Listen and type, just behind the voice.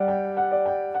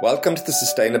Welcome to the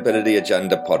Sustainability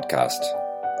Agenda podcast.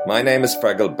 My name is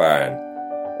Fergal Byrne.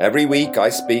 Every week I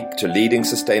speak to leading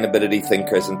sustainability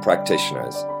thinkers and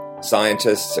practitioners,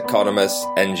 scientists, economists,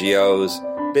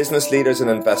 NGOs, business leaders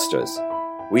and investors.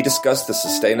 We discuss the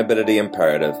sustainability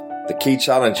imperative, the key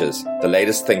challenges, the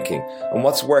latest thinking, and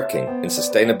what's working in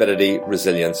sustainability,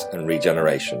 resilience and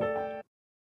regeneration.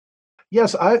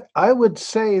 Yes, I would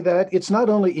say that it's not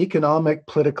only economic,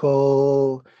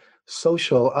 political,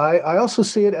 social. I also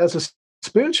see it as a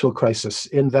spiritual crisis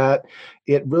in that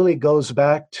it really goes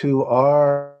back to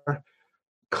our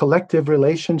collective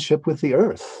relationship with the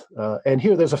earth. And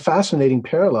here there's a fascinating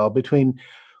parallel between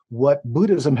what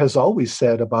Buddhism has always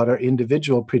said about our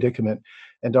individual predicament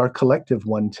and our collective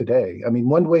one today. I mean,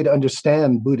 one way to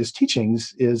understand Buddhist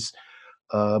teachings is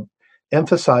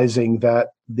emphasizing that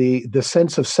the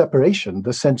sense of separation,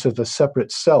 the sense of a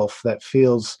separate self that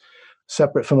feels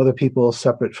separate from other people,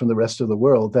 separate from the rest of the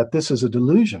world, that this is a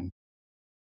delusion.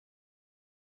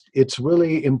 It's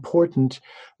really important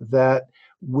that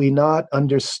we not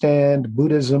understand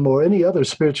Buddhism or any other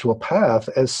spiritual path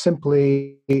as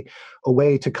simply a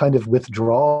way to kind of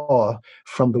withdraw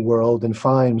from the world and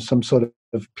find some sort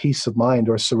of peace of mind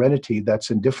or serenity that's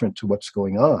indifferent to what's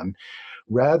going on.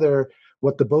 Rather,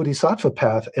 what the Bodhisattva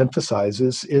Path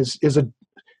emphasizes is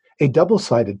a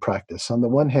double-sided practice. On the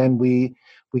one hand, we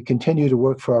continue to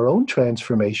work for our own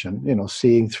transformation,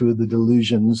 seeing through the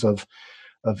delusions of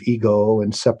ego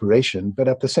and separation. But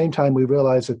at the same time, we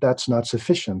realize that that's not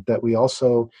sufficient, that we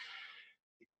also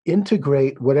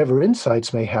integrate whatever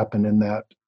insights may happen in that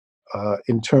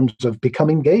in terms of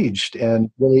becoming engaged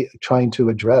and really trying to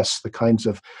address the kinds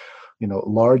of,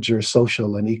 larger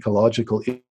social and ecological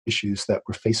issues that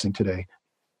we're facing today.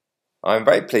 I'm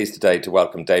very pleased today to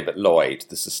welcome David Loy to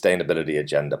the Sustainability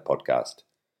Agenda podcast.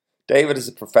 David is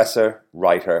a professor,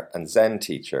 writer, and Zen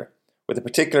teacher with a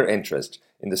particular interest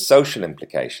in the social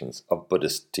implications of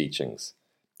Buddhist teachings.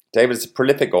 David is a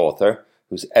prolific author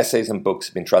whose essays and books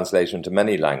have been translated into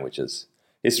many languages.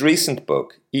 His recent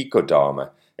book, EcoDharma,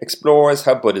 explores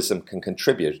how Buddhism can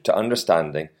contribute to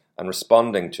understanding and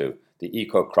responding to the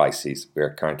eco-crises we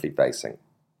are currently facing.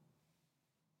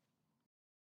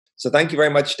 So thank you very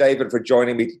much, David, for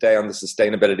joining me today on the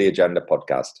Sustainability Agenda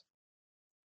podcast.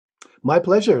 My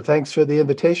pleasure. Thanks for the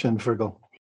invitation, Fergal.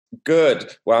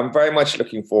 Good. Well, I'm very much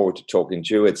looking forward to talking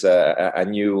to you. It's a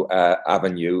new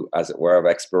avenue, as it were, of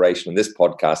exploration in this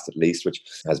podcast, at least, which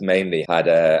has mainly had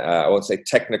I won't say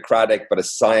technocratic, but a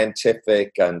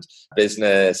scientific and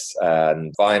business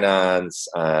and finance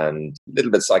and a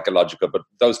little bit psychological, but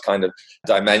those kind of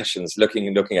dimensions, looking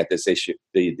at this issue,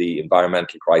 the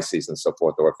environmental crises and so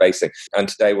forth that we're facing. And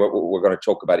today we're going to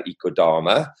talk about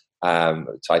EcoDharma,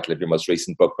 title of your most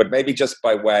recent book. But maybe just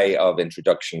by way of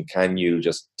introduction, can you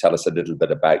just tell us a little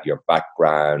bit about your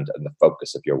background and the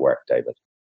focus of your work, David?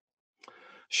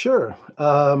 Sure.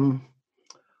 I'm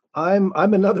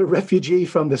another refugee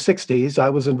from the 60s. I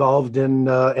was involved in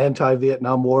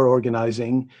anti-Vietnam War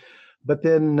organizing. But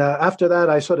then after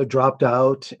that, I sort of dropped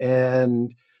out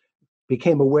and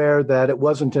became aware that it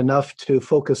wasn't enough to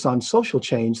focus on social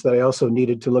change, that I also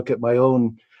needed to look at my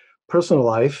own personal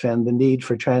life and the need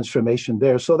for transformation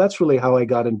there. So that's really how I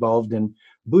got involved in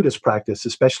Buddhist practice,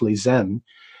 especially Zen.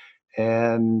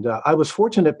 And I was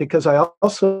fortunate because I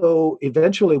also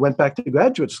eventually went back to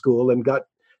graduate school and got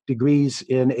degrees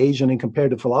in Asian and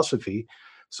comparative philosophy.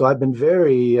 So I've been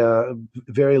very,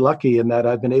 very lucky in that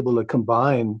I've been able to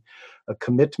combine a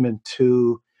commitment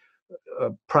to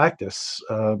practice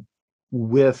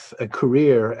with a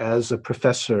career as a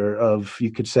professor of,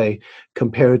 you could say,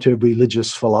 comparative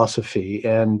religious philosophy.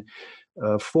 And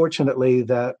fortunately,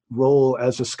 that role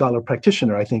as a scholar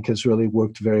practitioner, I think, has really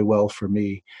worked very well for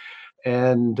me.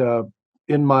 And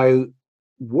in my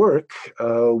work,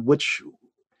 which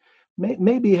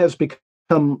maybe has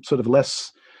become sort of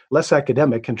less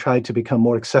academic and tried to become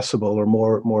more accessible or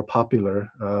more popular,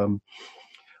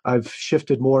 I've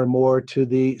shifted more and more to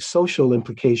the social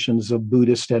implications of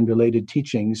Buddhist and related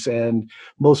teachings. And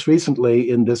most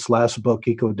recently in this last book,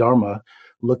 EcoDharma,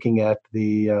 looking at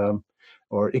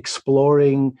or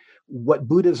exploring what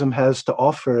Buddhism has to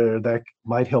offer that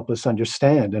might help us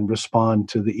understand and respond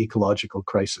to the ecological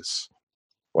crisis.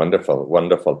 Wonderful,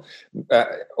 wonderful.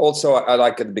 Also, I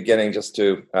like at the beginning just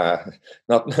to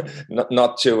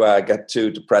not to get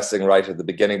too depressing right at the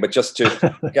beginning, but just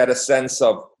to get a sense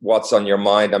of what's on your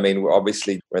mind. I mean,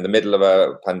 obviously, we're in the middle of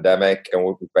a pandemic, and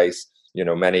we face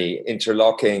many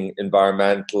interlocking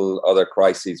environmental other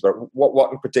crises. But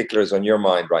what in particular is on your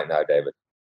mind right now, David?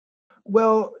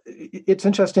 Well, it's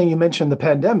interesting you mentioned the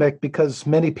pandemic because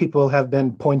many people have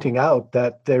been pointing out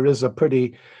that there is a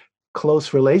pretty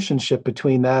close relationship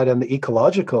between that and the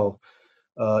ecological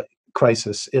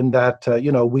crisis, in that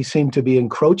we seem to be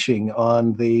encroaching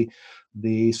on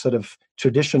the sort of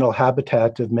traditional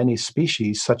habitat of many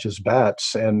species, such as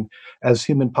bats. And as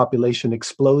human population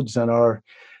explodes and our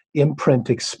imprint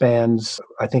expands,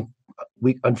 I think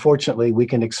unfortunately we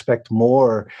can expect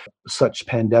more such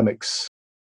pandemics.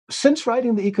 Since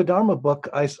writing the EcoDharma book,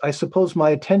 I suppose my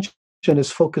attention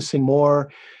is focusing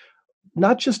more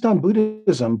not just on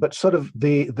Buddhism, but sort of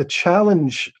the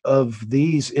challenge of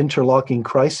these interlocking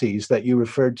crises that you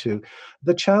referred to,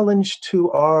 the challenge to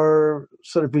our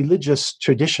sort of religious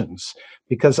traditions,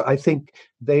 because I think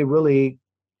they really,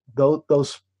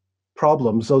 those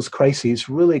problems, those crises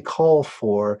really call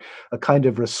for a kind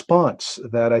of response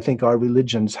that I think our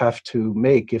religions have to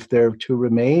make if they're to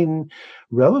remain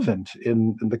relevant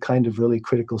in the kind of really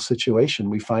critical situation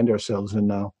we find ourselves in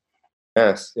now.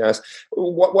 Yes, yes.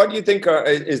 What do you think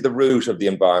is the root of the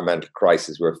environmental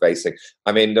crisis we're facing?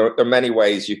 I mean, there are many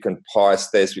ways you can parse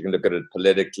this. We can look at it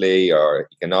politically or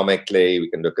economically. We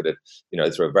can look at it,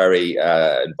 through a very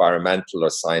environmental or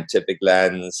scientific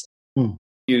lens. What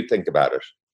do you think about it?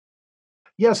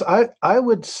 Yes, I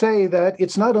would say that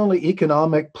it's not only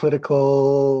economic,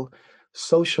 political,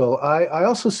 social. I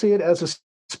also see it as a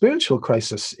spiritual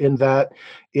crisis, in that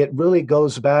it really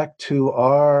goes back to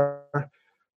our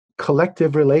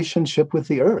collective relationship with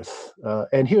the earth.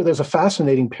 And here there's a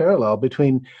fascinating parallel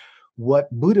between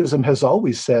what Buddhism has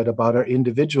always said about our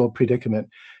individual predicament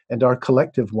and our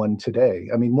collective one today.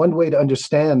 I mean, one way to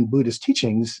understand Buddhist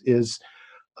teachings is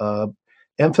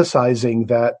emphasizing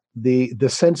that the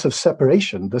sense of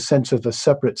separation, the sense of a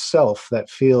separate self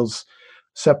that feels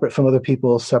separate from other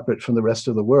people, separate from the rest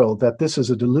of the world, that this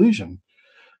is a delusion.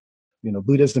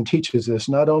 Buddhism teaches this,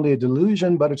 not only a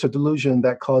delusion, but it's a delusion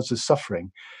that causes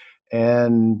suffering.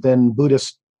 And then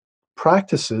Buddhist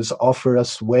practices offer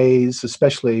us ways,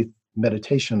 especially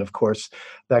meditation, of course,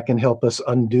 that can help us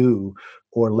undo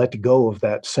or let go of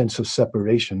that sense of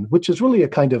separation, which is really a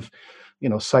kind of,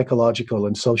 psychological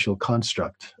and social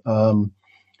construct. And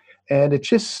it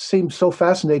just seems so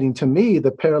fascinating to me,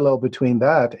 the parallel between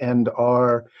that and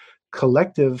our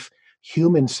collective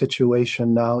human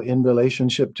situation now in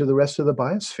relationship to the rest of the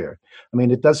biosphere. I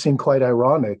mean, it does seem quite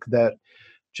ironic that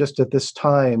just at this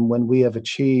time when we have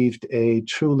achieved a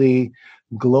truly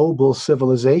global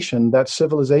civilization, that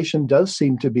civilization does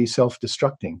seem to be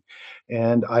self-destructing.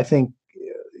 And I think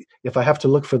if I have to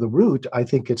look for the root, I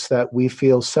think it's that we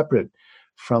feel separate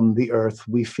from the earth.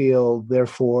 We feel,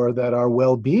 therefore, that our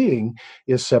well-being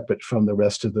is separate from the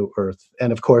rest of the earth.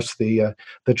 And of course, the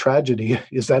tragedy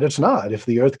is that it's not. If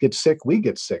the earth gets sick, we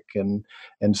get sick, and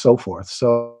so forth.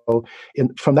 So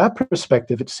from that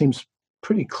perspective, it seems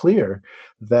pretty clear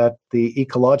that the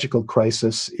ecological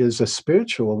crisis is a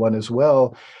spiritual one as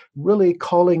well, really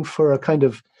calling for a kind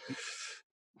of,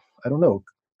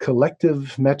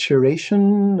 collective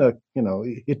maturation.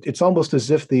 It's almost as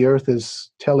if the earth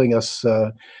is telling us,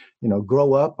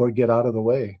 grow up or get out of the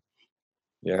way.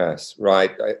 Yes, right.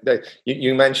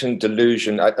 You mentioned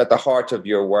delusion. At the heart of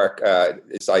your work,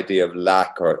 this idea of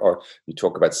lack, or you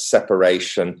talk about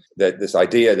separation, this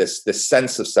idea, this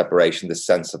sense of separation, this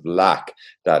sense of lack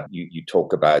that you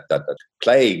talk about, that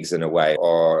plagues, in a way,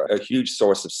 or a huge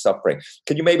source of suffering.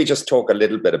 Can you maybe just talk a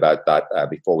little bit about that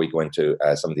before we go into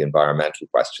some of the environmental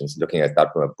questions, looking at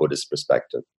that from a Buddhist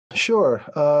perspective? Sure.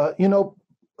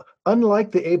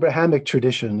 Unlike the Abrahamic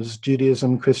traditions,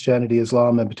 Judaism, Christianity,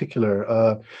 Islam in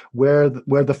particular, where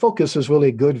the focus is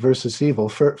really good versus evil,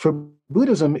 for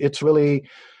Buddhism, it's really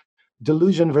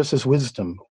delusion versus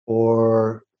wisdom,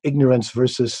 or ignorance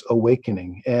versus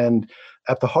awakening. And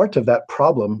at the heart of that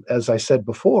problem, as I said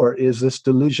before, is this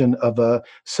delusion of a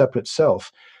separate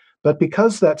self. But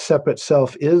because that separate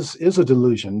self is a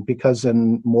delusion, because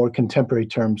in more contemporary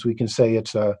terms, we can say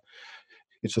it's a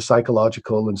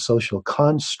psychological and social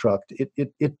construct,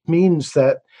 it means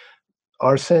that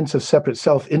our sense of separate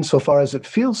self, insofar as it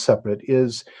feels separate,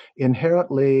 is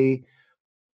inherently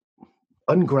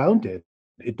ungrounded.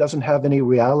 It doesn't have any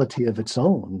reality of its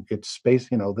own. It's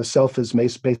the self is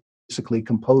basically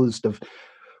composed of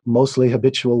mostly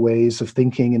habitual ways of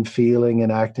thinking and feeling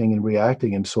and acting and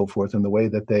reacting and so forth, in the way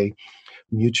that they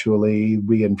mutually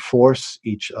reinforce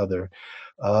each other.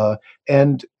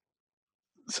 And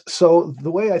so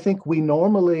the way I think we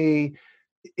normally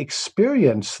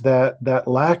experience that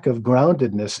lack of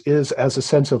groundedness is as a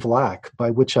sense of lack,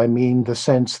 by which I mean the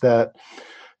sense that,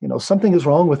 something is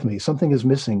wrong with me, something is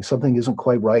missing, something isn't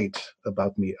quite right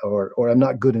about me, or I'm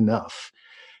not good enough.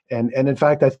 And in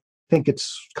fact, I think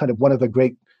it's kind of one of the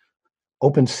great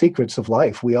open secrets of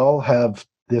life. We all have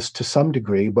this to some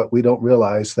degree, but we don't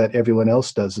realize that everyone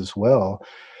else does as well.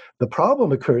 The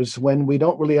problem occurs when we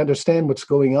don't really understand what's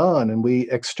going on and we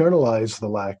externalize the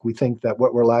lack. We think that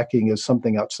what we're lacking is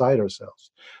something outside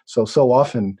ourselves. So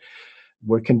often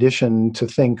we're conditioned to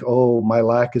think, oh, my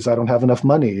lack is I don't have enough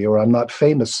money, or I'm not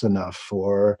famous enough,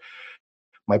 or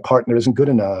my partner isn't good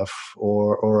enough,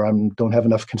 or I don't have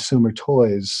enough consumer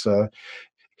toys.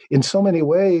 In so many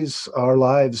ways, our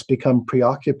lives become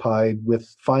preoccupied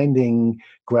with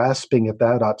grasping at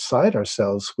that outside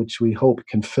ourselves, which we hope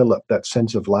can fill up that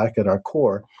sense of lack at our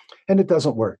core. And it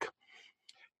doesn't work.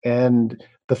 And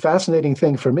the fascinating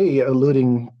thing for me,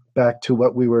 alluding back to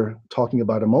what we were talking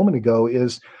about a moment ago,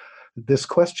 is this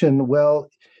question, well,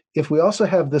 if we also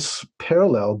have this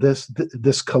parallel,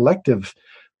 this collective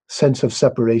sense of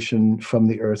separation from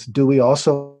the earth, do we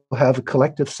also have a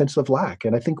collective sense of lack?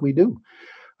 And I think we do.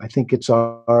 I think it's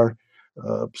our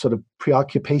sort of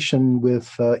preoccupation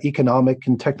with economic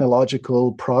and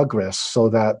technological progress, so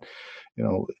that,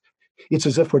 it's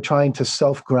as if we're trying to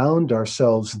self-ground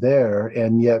ourselves there,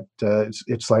 and yet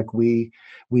it's like we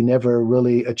never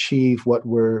really achieve what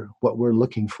we're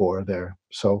looking for there.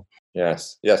 So.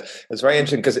 Yes, it's very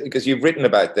interesting because you've written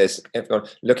about this,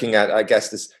 looking at, I guess,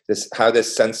 this how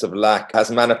this sense of lack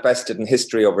has manifested in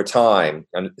history over time,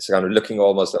 and it's kind of looking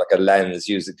almost like a lens,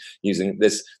 using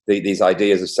these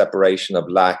ideas of separation, of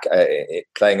lack,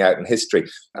 playing out in history.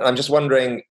 And I'm just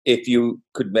wondering if you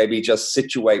could maybe just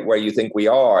situate where you think we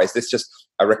are. Is this just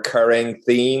a recurring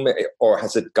theme, or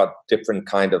has it got different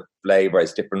kind of flavor?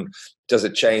 Does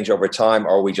it change over time,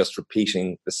 or are we just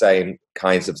repeating the same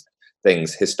kinds of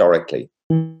things historically?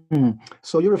 Mm-hmm.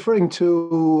 So you're referring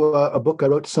to a book I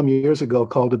wrote some years ago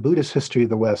called A Buddhist History of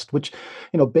the West, which,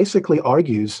 basically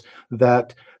argues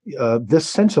that this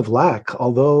sense of lack,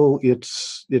 although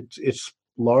it's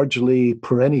largely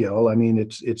perennial, I mean,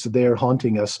 it's there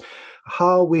haunting us,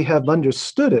 how we have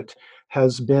understood it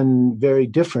has been very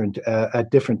different at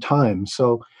different times.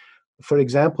 So, for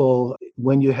example,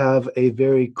 when you have a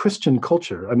very Christian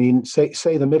culture, I mean,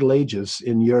 say the Middle Ages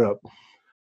in Europe,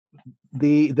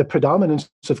 the predominance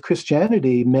of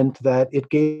Christianity meant that it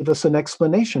gave us an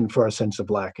explanation for our sense of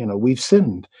lack. We've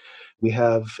sinned.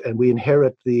 And we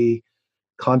inherit the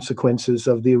consequences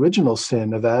of the original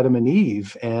sin of Adam and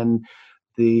Eve. And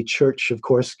the church, of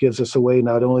course, gives us a way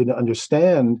not only to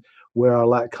understand where our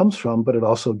lack comes from, but it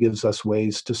also gives us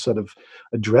ways to sort of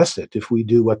address it. If we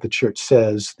do what the church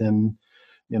says, then,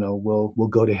 we'll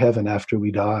go to heaven after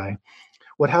we die.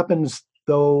 What happens,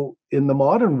 though, in the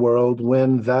modern world,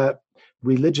 when that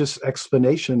religious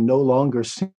explanation no longer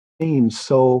seems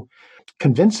so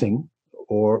convincing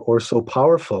or so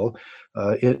powerful,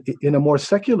 in a more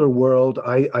secular world,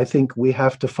 I think we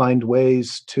have to find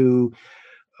ways to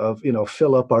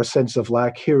fill up our sense of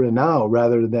lack here and now,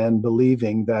 rather than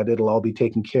believing that it'll all be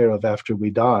taken care of after we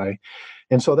die.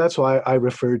 And so that's why I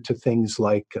referred to things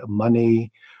like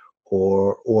money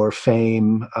or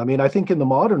fame. I mean, I think in the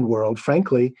modern world,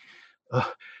 frankly,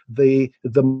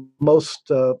 the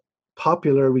most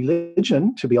popular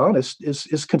religion, to be honest, is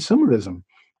consumerism.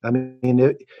 I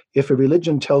mean, if a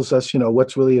religion tells us,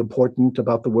 what's really important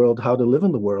about the world, how to live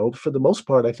in the world, for the most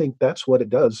part, I think that's what it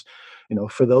does.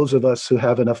 For those of us who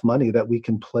have enough money that we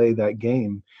can play that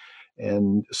game.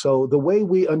 And so the way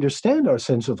we understand our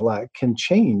sense of lack can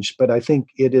change, but I think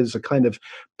it is a kind of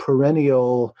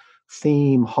perennial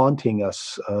theme haunting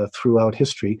us throughout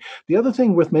history. The other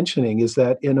thing worth mentioning is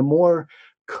that in a more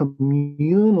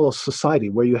communal society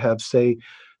where you have, say,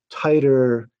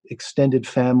 tighter extended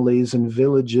families and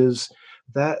villages,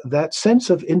 that sense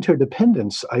of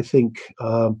interdependence, I think,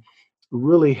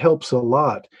 really helps a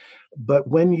lot. But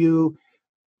when you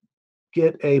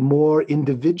get a more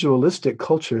individualistic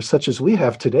culture, such as we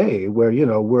have today, where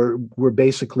we're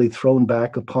basically thrown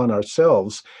back upon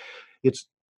ourselves,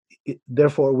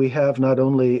 therefore we have not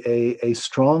only a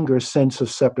stronger sense of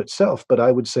separate self, but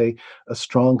I would say a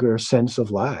stronger sense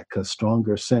of lack, a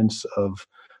stronger sense of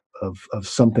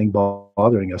something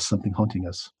bothering us, something haunting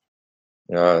us.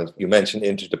 You mentioned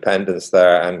interdependence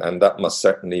there, and that must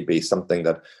certainly be something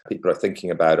that people are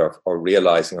thinking about or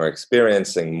realizing or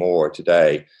experiencing more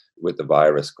today with the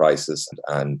virus crisis,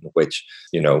 and which,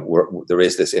 there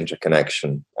is this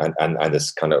interconnection and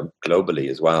this kind of globally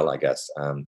as well, I guess.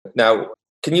 Now,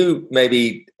 can you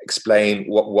maybe explain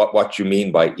what you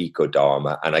mean by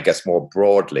EcoDharma, and I guess more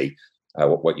broadly,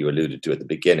 what you alluded to at the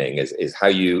beginning is how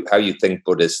you think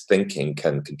Buddhist thinking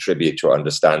can contribute to our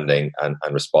understanding and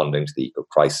responding to the eco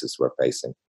crisis we're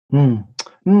facing?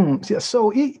 Yeah,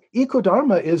 so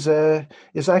EcoDharma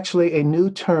is actually a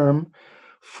new term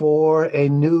for a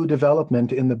new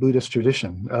development in the Buddhist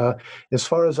tradition. As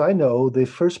far as I know, the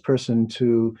first person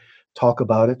to talk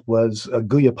about it was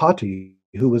Guyapati,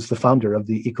 who was the founder of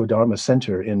the EcoDharma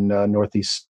Center in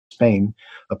northeast Spain,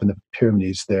 up in the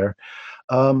Pyrenees there.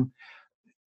 One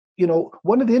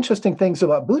of the interesting things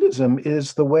about Buddhism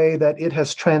is the way that it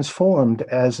has transformed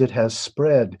as it has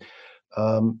spread,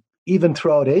 even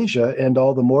throughout Asia, and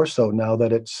all the more so now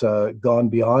that it's gone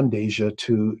beyond Asia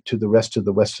to the rest of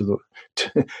the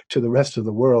to the rest of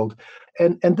the world.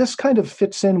 And this kind of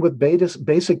fits in with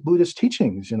basic Buddhist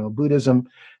teachings. Buddhism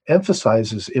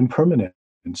emphasizes impermanence.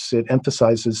 It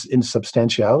emphasizes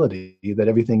insubstantiality, that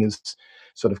everything is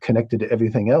sort of connected to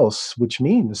everything else, which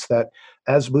means that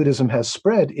as Buddhism has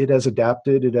spread, it has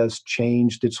adapted, it has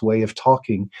changed its way of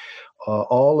talking,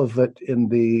 all of it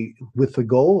with the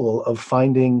goal of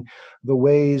finding the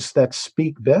ways that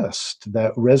speak best,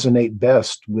 that resonate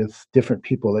best with different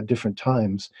people at different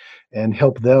times, and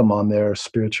help them on their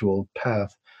spiritual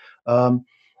path.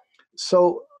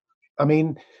 So, I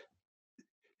mean,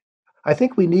 I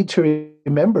think we need to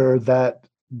remember that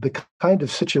the kind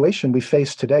of situation we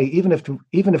face today, even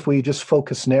if we just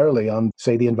focus narrowly on,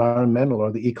 say, the environmental or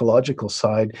the ecological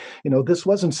side, this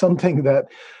wasn't something that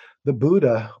the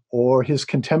Buddha or his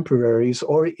contemporaries,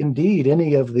 or indeed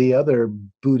any of the other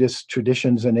Buddhist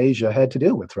traditions in Asia, had to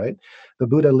deal with, right? The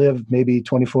Buddha lived maybe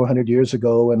 2,400 years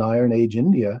ago in Iron Age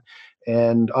India,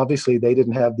 and obviously they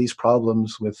didn't have these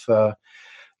problems with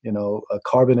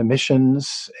carbon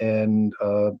emissions and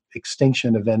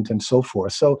extinction event and so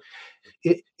forth. So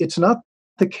it's not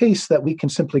the case that we can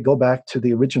simply go back to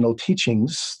the original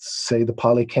teachings, say the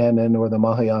Pali Canon or the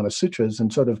Mahayana Sutras,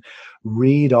 and sort of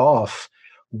read off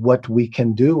what we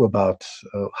can do about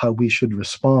how we should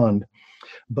respond.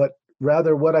 But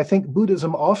rather, what I think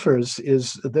Buddhism offers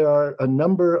is there are a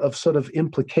number of sort of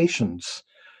implications.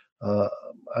 I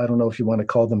don't know if you want to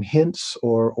call them hints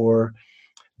or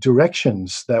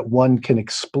directions that one can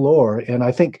explore. And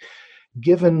I think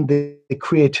given the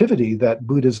creativity that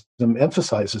Buddhism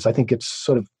emphasizes, I think it's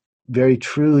sort of very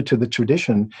true to the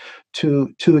tradition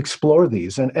to explore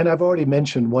these. And I've already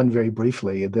mentioned one very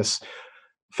briefly, this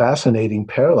fascinating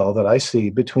parallel that I see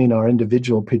between our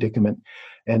individual predicament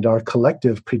and our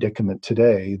collective predicament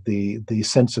today, the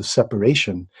sense of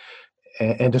separation,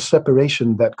 and a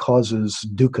separation that causes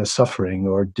dukkha, suffering,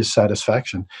 or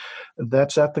dissatisfaction.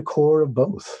 That's at the core of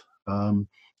both.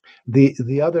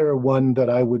 The other one that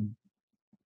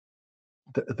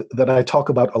that I talk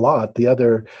about a lot, the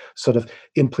other sort of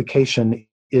implication,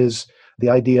 is the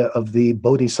idea of the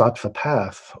Bodhisattva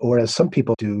Path, or as some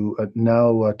people do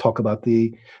now talk about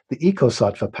the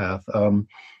Ecosattva Path.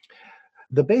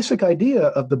 The basic idea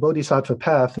of the Bodhisattva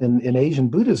Path in Asian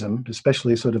Buddhism,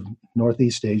 especially sort of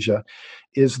Northeast Asia,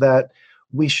 is that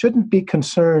we shouldn't be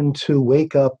concerned to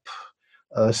wake up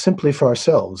simply for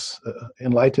ourselves.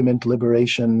 Enlightenment,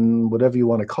 liberation, whatever you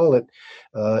want to call it,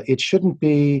 it shouldn't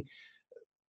be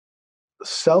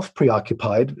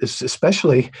self-preoccupied,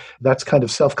 especially that's kind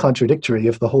of self-contradictory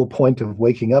if the whole point of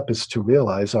waking up is to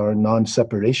realize our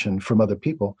non-separation from other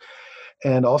people,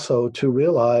 and also to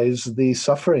realize the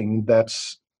suffering that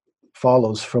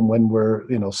follows from when we're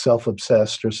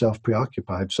self-obsessed or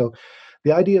self-preoccupied. So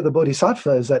the idea of the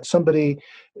bodhisattva is that somebody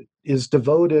is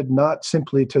devoted not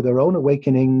simply to their own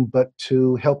awakening, but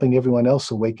to helping everyone else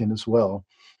awaken as well.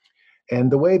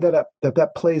 And the way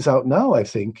that plays out now, I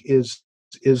think, is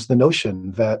the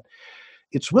notion that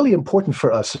it's really important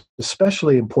for us,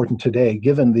 especially important today,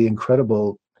 given the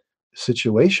incredible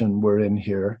situation we're in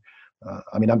here.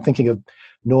 I'm thinking of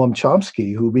Noam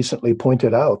Chomsky, who recently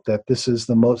pointed out that this is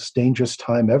the most dangerous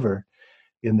time ever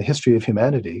in the history of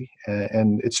humanity.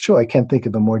 And it's true, I can't think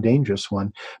of a more dangerous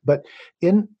one. But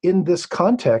in this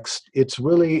context, it's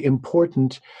really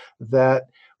important that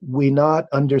we not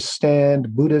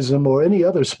understand Buddhism or any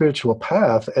other spiritual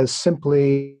path as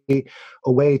simply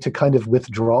a way to kind of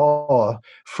withdraw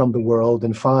from the world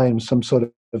and find some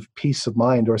sort of peace of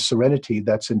mind or serenity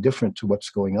that's indifferent to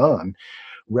what's going on.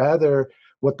 Rather,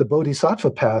 what the Bodhisattva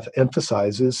path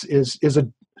emphasizes is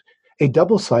a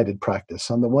double-sided practice.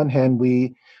 On the one hand,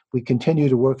 we continue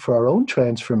to work for our own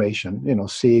transformation,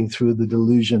 seeing through the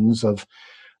delusions of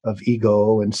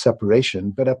ego and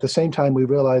separation. But at the same time, we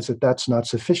realize that that's not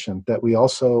sufficient, that we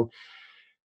also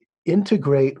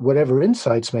integrate whatever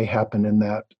insights may happen in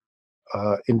that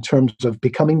in terms of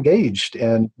becoming engaged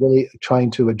and really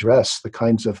trying to address the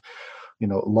kinds of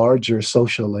larger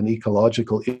social and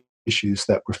ecological issues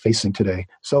that we're facing today.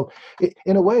 So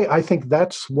in a way, I think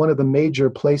that's one of the major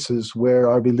places where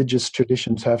our religious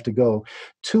traditions have to go.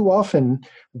 Too often,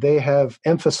 they have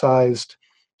emphasized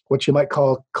what you might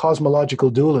call cosmological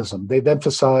dualism. They've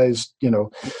emphasized,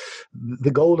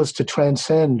 the goal is to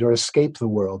transcend or escape the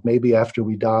world, maybe after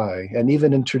we die. And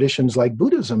even in traditions like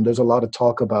Buddhism, there's a lot of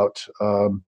talk about,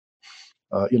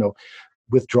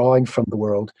 withdrawing from the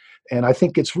world. And I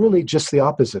think it's really just the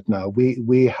opposite now.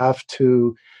 We have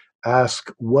to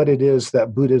ask what it is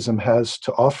that Buddhism has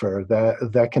to offer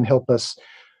that can help us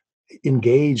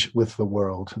engage with the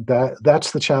world.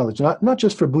 That's the challenge, not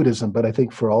just for Buddhism, but I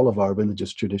think for all of our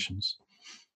religious traditions.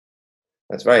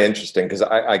 That's very interesting, because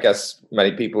I guess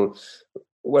many people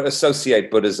would associate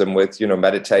Buddhism with,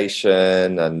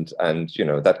 meditation and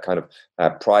that kind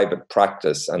of private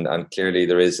practice, and clearly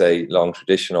there is a long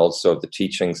tradition also of the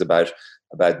teachings about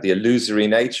the illusory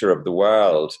nature of the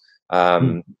world,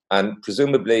 and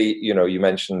presumably, you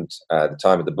mentioned the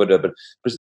time of the Buddha, but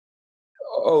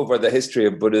over the history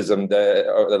of Buddhism,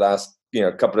 over the last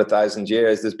couple of thousand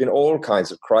years, there's been all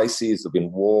kinds of crises. There've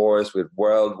been wars, with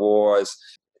world wars.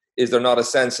 Is there not a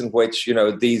sense in which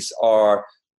these are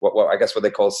what I guess what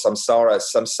they call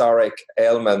samsaric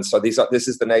ailments? So this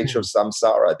is the nature of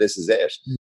samsara. This is it.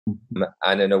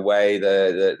 And in a way,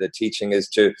 the teaching is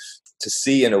to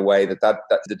see in a way that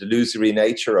the illusory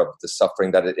nature of the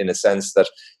suffering, that it, in a sense that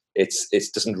it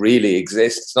doesn't really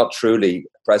exist. It's not truly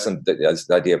present. As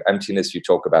the idea of emptiness you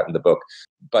talk about in the book,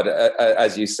 but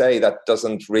as you say, that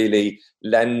doesn't really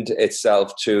lend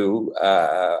itself to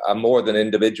a more than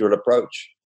individual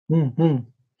approach. Mm-hmm.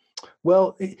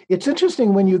 Well, it's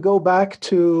interesting when you go back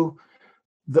to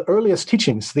the earliest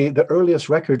teachings, the earliest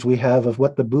records we have of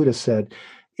what the Buddha said.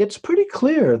 It's pretty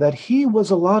clear that he was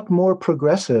a lot more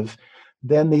progressive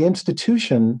than the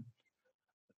institution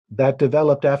that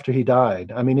developed after he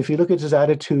died. I mean, if you look at his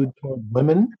attitude toward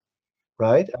women,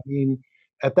 right? I mean,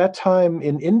 at that time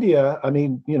in India,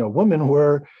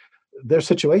 women their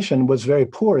situation was very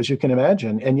poor, as you can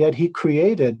imagine. And yet he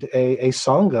created a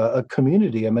sangha, a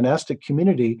community, a monastic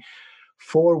community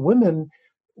for women,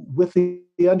 with the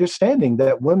understanding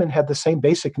that women had the same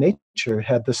basic nature,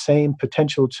 had the same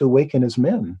potential to awaken as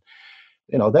men.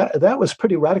 That was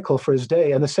pretty radical for his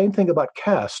day. And the same thing about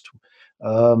caste.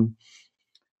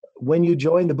 When you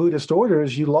joined the Buddhist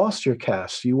orders, you lost your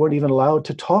caste. You weren't even allowed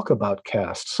to talk about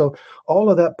caste. So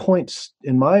all of that points,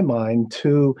 in my mind,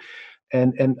 to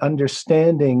an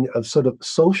understanding of sort of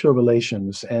social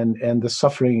relations and the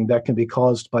suffering that can be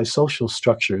caused by social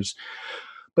structures.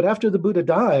 But after the Buddha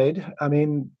died, I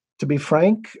mean, to be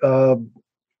frank,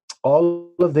 all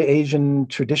of the Asian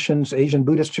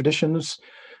Buddhist traditions,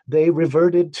 they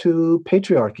reverted to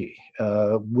patriarchy,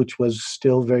 which was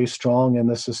still very strong in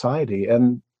the society.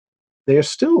 And they're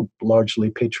still largely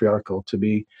patriarchal, to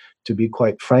be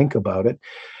quite frank about it.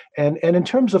 And in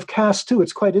terms of caste, too,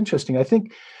 it's quite interesting. I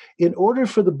think in order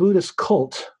for the Buddhist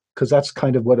cult, because that's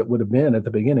kind of what it would have been at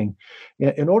the beginning,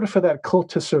 in order for that cult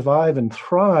to survive and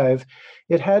thrive,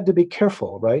 it had to be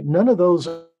careful, right? None of those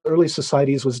early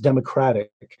societies was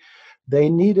democratic. They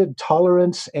needed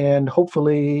tolerance and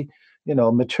hopefully,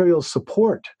 material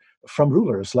support from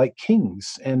rulers like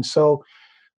kings. And so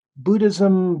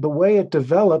Buddhism, the way it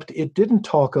developed, it didn't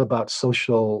talk about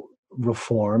social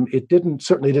reform. It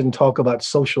certainly didn't talk about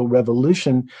social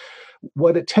revolution.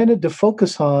 What it tended to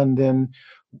focus on then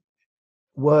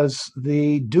was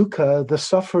the dukkha, the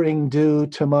suffering due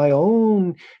to my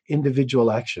own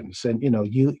individual actions. And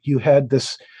you had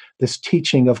this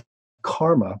teaching of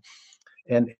karma,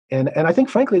 and I think,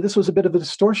 frankly, this was a bit of a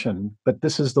distortion. But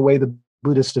this is the way the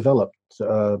Buddhism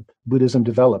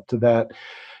developed. That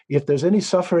if there's any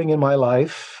suffering in my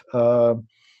life,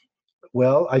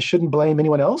 well, I shouldn't blame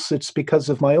anyone else. It's because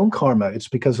of my own karma. It's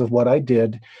because of what I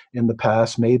did in the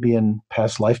past, maybe in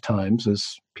past lifetimes,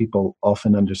 as people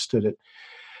often understood it.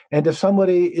 And if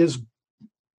somebody is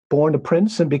born a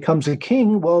prince and becomes a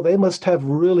king, well, they must have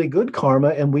really good karma,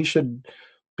 and we should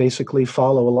basically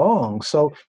follow along.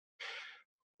 So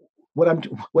what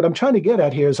I'm trying to get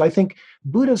at here is I think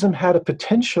Buddhism had a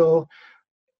potential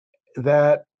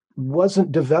that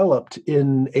wasn't developed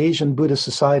in Asian Buddhist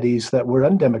societies that were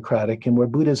undemocratic and where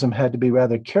Buddhism had to be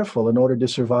rather careful in order to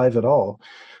survive at all.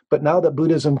 But now that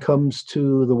Buddhism comes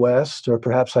to the West, or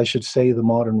perhaps I should say the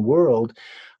modern world,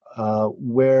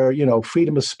 where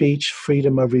freedom of speech,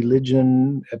 freedom of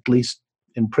religion, at least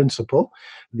in principle,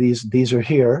 these are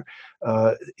here.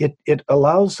 It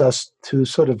allows us to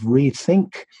sort of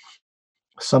rethink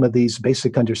some of these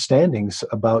basic understandings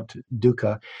about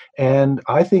dukkha. And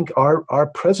I think our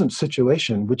present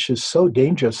situation, which is so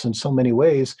dangerous in so many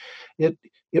ways, it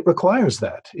requires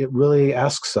that. It really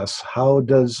asks us, how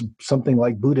does something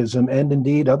like Buddhism, and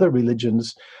indeed other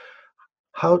religions,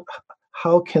 how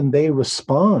can they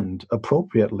respond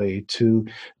appropriately to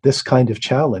this kind of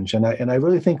challenge? And I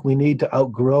really think we need to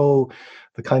outgrow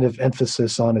the kind of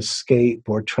emphasis on escape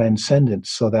or transcendence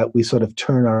so that we sort of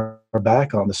turn our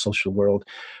back on the social world.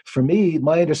 For me,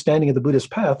 my understanding of the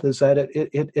Buddhist path is that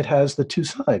it has the two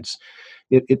sides.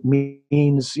 It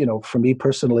means, for me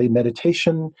personally,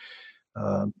 meditation,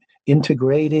 um,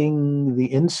 integrating the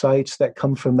insights that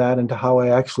come from that into how I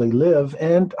actually live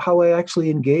and how I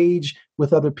actually engage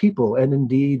with other people and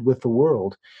indeed with the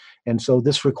world. And so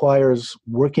this requires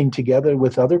working together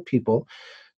with other people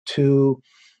to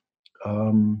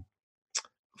um,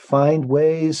 find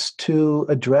ways to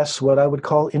address what I would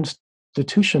call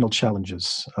institutional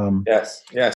challenges. Yes,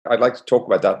 yes. I'd like to talk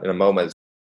about that in a moment.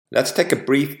 Let's take a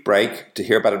brief break to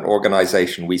hear about an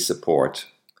organization we support.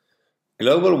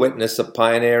 Global Witness, a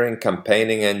pioneering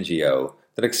campaigning NGO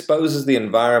that exposes the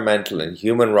environmental and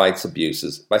human rights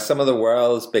abuses by some of the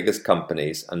world's biggest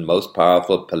companies and most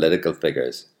powerful political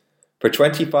figures. For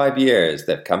 25 years,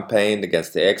 they've campaigned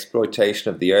against the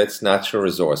exploitation of the Earth's natural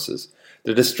resources,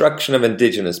 the destruction of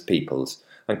indigenous peoples,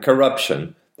 and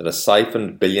corruption that has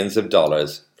siphoned billions of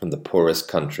dollars from the poorest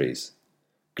countries.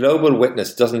 Global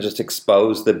Witness doesn't just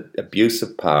expose the abuse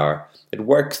of power, it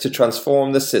works to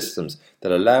transform the systems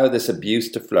that allow this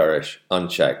abuse to flourish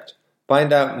unchecked.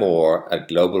 Find out more at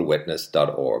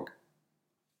globalwitness.org.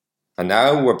 And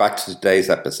now we're back to today's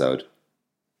episode.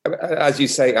 As you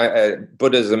say,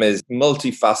 Buddhism is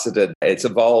multifaceted. It's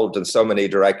evolved in so many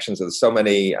directions and so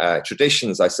many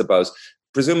traditions, I suppose.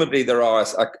 Presumably there are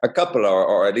a couple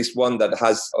or at least one that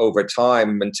has over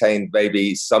time maintained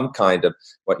maybe some kind of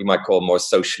what you might call more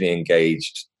socially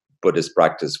engaged Buddhist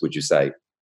practice, would you say?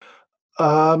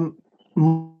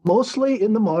 Mostly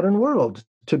in the modern world,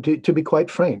 to be quite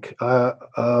frank.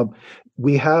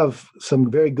 We have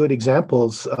some very good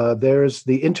examples. There's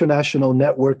the International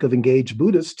Network of Engaged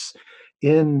Buddhists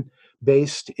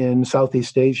based in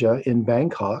Southeast Asia, in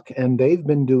Bangkok, and they've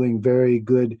been doing very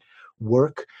good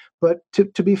work. But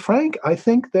to be frank, I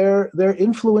think they're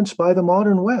influenced by the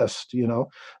modern West.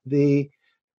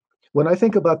 When I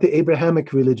think about the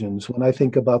Abrahamic religions, when I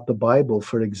think about the Bible,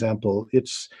 for example,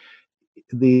 it's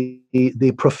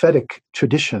the prophetic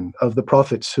tradition of the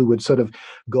prophets who would sort of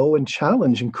go and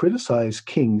challenge and criticize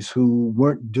kings who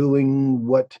weren't doing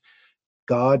what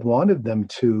God wanted them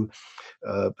to.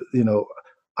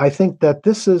 I think that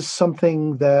this is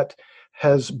something that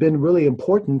has been really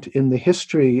important in the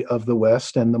history of the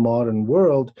West and the modern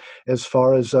world, as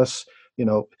far as us,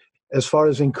 as far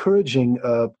as encouraging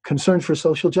concern for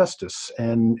social justice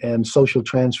and social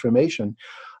transformation.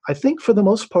 I think for the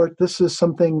most part, this is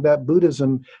something that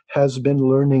Buddhism has been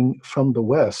learning from the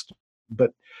West.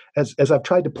 But as I've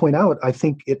tried to point out, I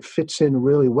think it fits in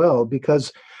really well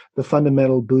because the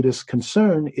fundamental Buddhist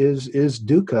concern is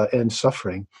dukkha and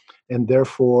suffering. And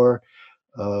therefore,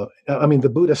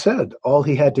 the Buddha said all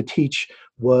he had to teach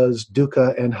was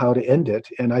dukkha and how to end it.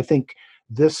 And I think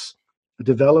this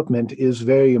development is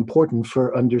very important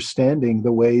for understanding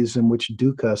the ways in which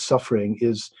dukkha, suffering,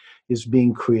 is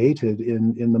being created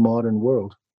in the modern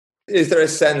world. Is there a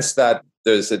sense that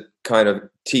there's a kind of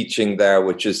teaching there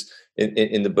which is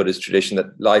in the Buddhist tradition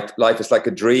that life is like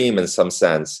a dream in some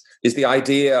sense? Is the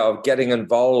idea of getting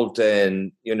involved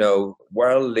in,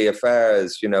 worldly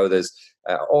affairs, there's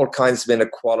all kinds of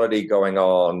inequality going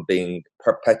on, being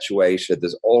perpetuated.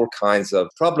 There's all kinds of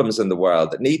problems in the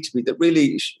world that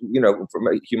really, from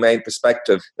a humane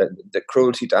perspective, the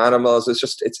cruelty to animals is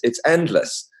just, it's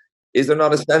endless. Is there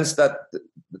not a sense that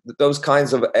those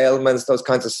kinds of ailments, those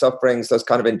kinds of sufferings, those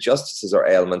kind of injustices are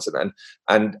ailments,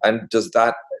 and does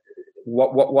that,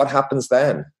 what happens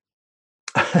then?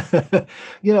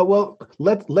 Well,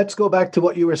 let's go back to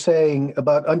what you were saying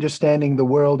about understanding the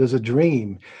world as a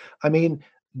dream. I mean,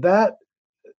 that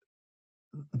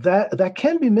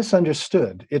can be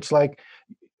misunderstood. It's like,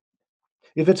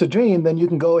 if it's a dream, then you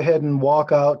can go ahead and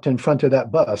walk out in front of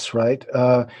that bus, right?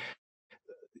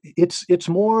 It's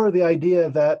more the idea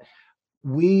that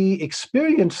we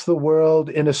experience the world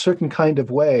in a certain kind of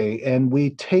way, and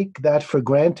we take that for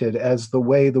granted as the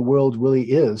way the world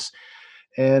really is.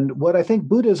 And what I think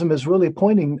Buddhism is really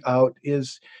pointing out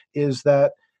is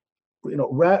that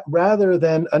rather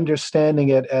than understanding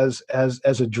it as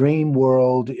a dream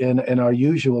world in our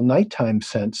usual nighttime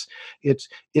sense,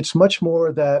 it's much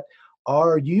more that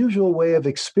our usual way of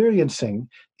experiencing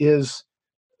is,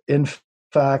 in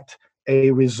fact,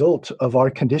 a result of our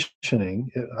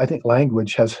conditioning. I think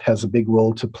language has a big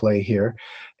role to play here.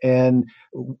 And,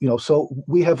 so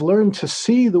we have learned to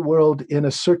see the world in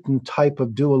a certain type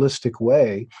of dualistic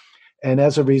way. And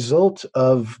as a result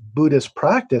of Buddhist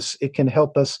practice, it can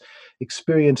help us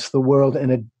experience the world in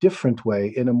a different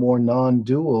way, in a more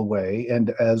non-dual way.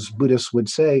 And as Buddhists would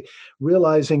say,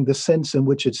 realizing the sense in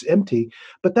which it's empty,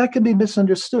 but that can be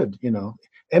misunderstood,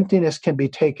 Emptiness can be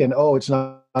taken, it's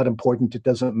not important, it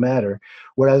doesn't matter.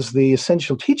 Whereas the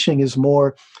essential teaching is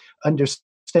more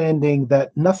understanding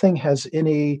that nothing has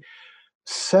any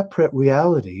separate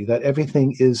reality, that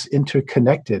everything is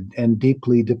interconnected and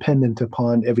deeply dependent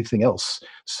upon everything else.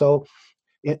 So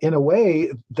in a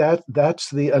way,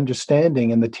 that's the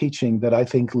understanding and the teaching that I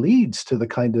think leads to the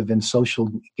kind of in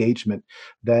social engagement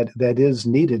that is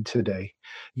needed today.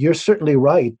 You're certainly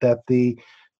right that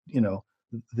you know,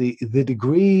 the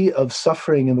degree of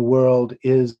suffering in the world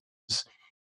is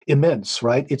immense,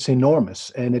 right? It's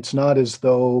enormous. And it's not as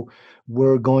though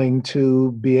we're going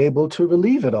to be able to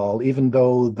relieve it all, even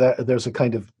though there's a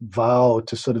kind of vow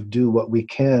to sort of do what we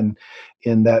can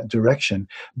in that direction.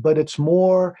 But it's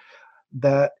more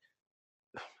that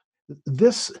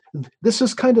this this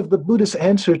is kind of the Buddhist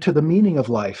answer to the meaning of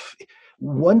life.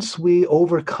 Once we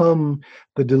overcome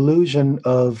the delusion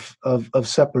of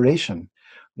separation,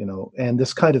 and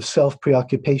this kind of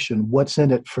self-preoccupation, what's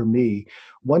in it for me?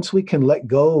 Once we can let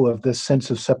go of this sense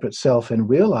of separate self and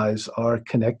realize our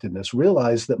connectedness,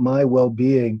 realize that my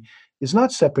well-being is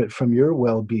not separate from your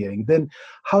well-being, then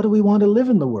how do we want to live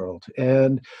in the world?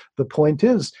 And the point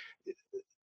is,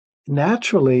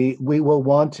 naturally, we will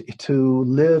want to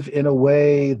live in a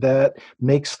way that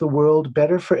makes the world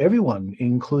better for everyone,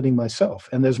 including myself.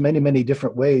 And there's many, many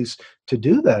different ways to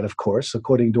do that, of course,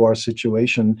 according to our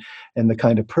situation and the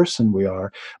kind of person we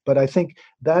are. But I think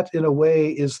that, in a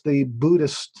way, is the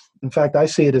Buddhist. In fact, I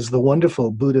see it as the wonderful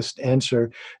Buddhist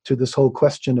answer to this whole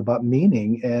question about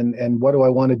meaning and what do I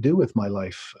want to do with my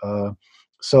life.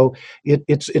 So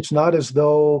it's not as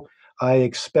though I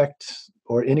expect,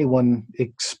 or anyone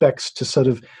expects, to sort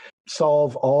of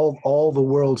solve all the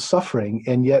world's suffering,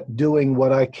 and yet doing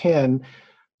what I can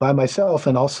by myself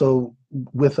and also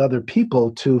with other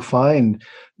people to find,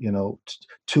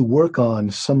 to work on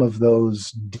some of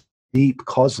those deep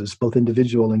causes, both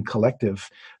individual and collective.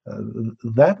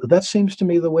 That seems to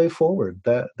me the way forward.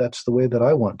 That's the way that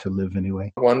I want to live,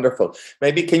 anyway. Wonderful.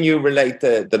 Maybe can you relate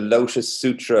the Lotus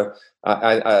Sutra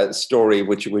story,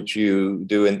 which you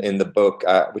do in the book,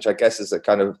 which I guess is a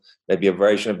kind of maybe a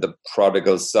version of the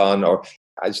prodigal son, or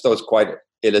I just thought it's quite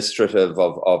illustrative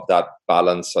of that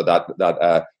balance, or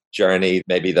that journey,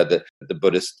 maybe that the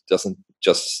Buddhist doesn't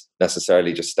just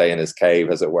necessarily just stay in his cave,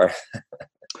 as it were.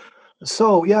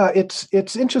 So yeah,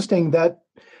 it's interesting that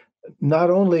not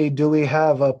only do we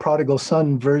have a prodigal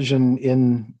son version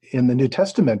in the New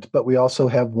Testament, but we also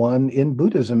have one in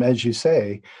Buddhism, as you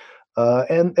say.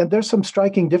 And there's some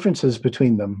striking differences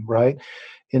between them, right?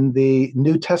 In the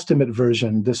New Testament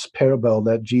version, this parable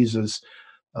that Jesus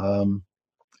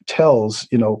tells,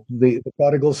 the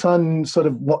prodigal son sort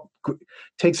of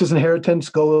takes his inheritance,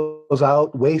 goes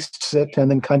out, wastes it,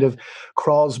 and then kind of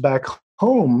crawls back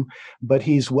home, but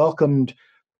he's welcomed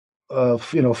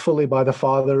fully by the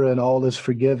Father, and all is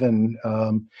forgiven.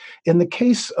 In the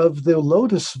case of the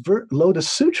Lotus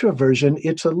Sutra version,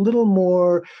 it's a little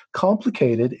more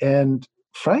complicated, and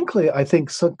frankly, I think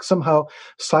somehow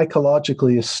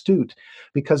psychologically astute,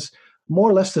 because more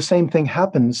or less the same thing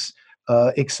happens,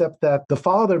 except that the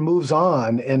father moves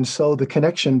on, and so the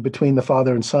connection between the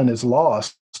father and son is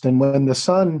lost. And when the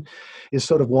son is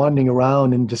sort of wandering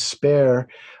around in despair,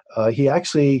 he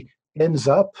actually ends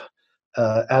up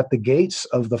at the gates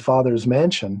of the father's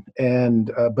mansion,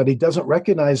 and but he doesn't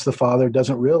recognize the father,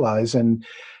 doesn't realize, and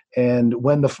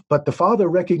but the father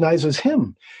recognizes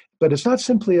him. But it's not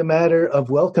simply a matter of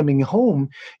welcoming home;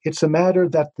 it's a matter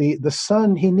that the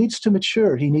son, he needs to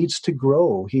mature, he needs to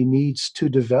grow, he needs to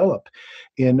develop,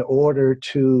 in order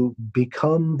to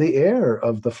become the heir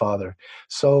of the father.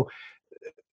 So,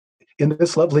 in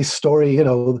this lovely story,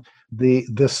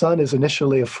 the son is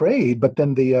initially afraid, but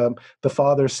then the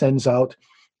father sends out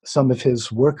some of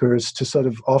his workers to sort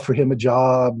of offer him a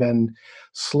job, and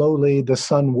slowly the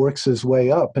son works his way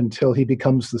up until he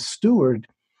becomes the steward.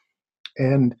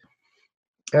 And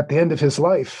at the end of his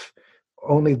life,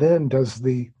 only then does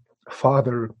the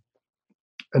father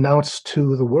announce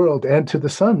to the world and to the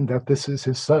son that this is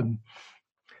his son.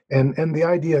 And the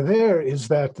idea there is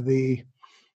that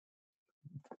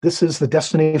this is the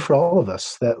destiny for all of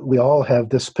us, that we all have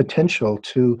this potential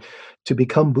to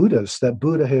become Buddhas, that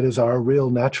Buddhahood is our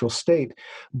real natural state.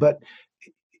 But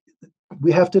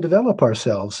we have to develop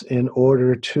ourselves in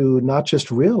order to not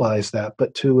just realize that,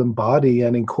 but to embody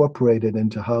and incorporate it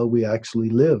into how we actually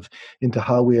live, into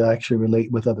how we actually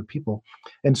relate with other people.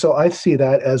 And so I see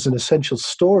that as an essential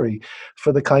story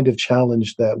for the kind of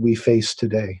challenge that we face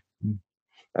today.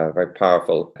 A very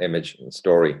powerful image and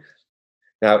story.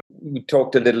 Now, we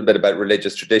talked a little bit about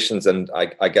religious traditions, and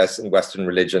I guess in Western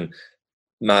religion,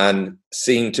 man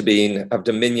seen to have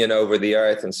dominion over the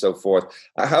earth and so forth.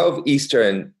 How have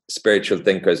Eastern spiritual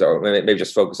thinkers, or maybe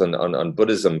just focus on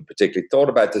Buddhism particularly, thought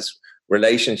about this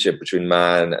relationship between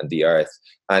man and the earth?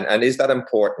 And is that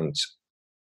important?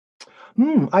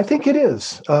 I think it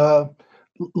is.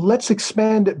 Let's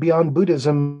expand it beyond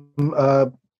Buddhism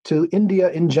to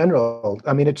India in general.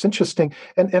 I mean, it's interesting,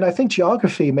 and I think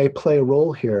geography may play a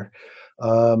role here.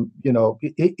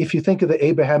 If you think of the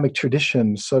Abrahamic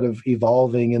traditions sort of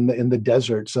evolving in the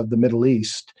deserts of the Middle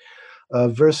East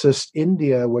versus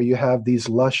India, where you have these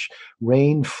lush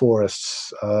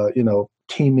rainforests,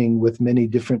 teeming with many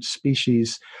different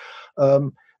species.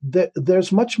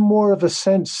 There's much more of a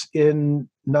sense in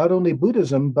not only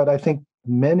Buddhism, but I think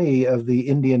many of the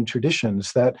Indian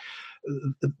traditions that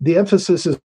the emphasis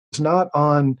is not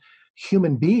on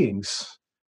human beings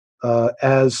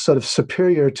as sort of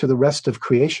superior to the rest of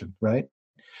creation, right?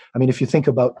 I mean, if you think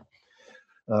about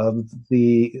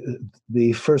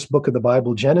the first book of the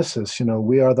Bible, Genesis,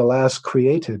 we are the last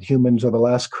created. Humans are the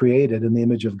last created in the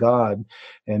image of God,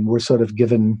 and we're sort of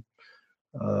given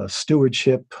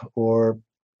stewardship or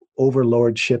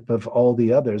overlordship of all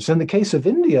the others. In the case of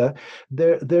India,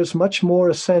 there's much more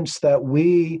a sense that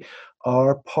we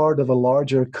are part of a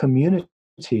larger community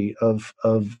of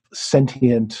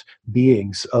sentient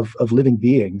beings, of living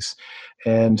beings.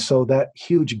 And so that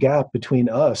huge gap between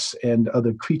us and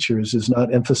other creatures is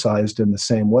not emphasized in the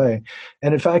same way.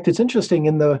 And in fact, it's interesting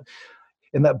in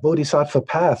that Bodhisattva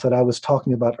path that I was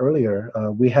talking about earlier,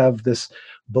 we have this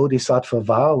Bodhisattva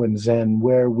vow in Zen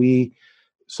where we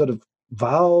sort of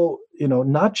vow,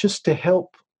 not just to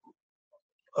help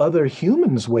other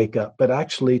humans wake up, but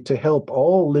actually to help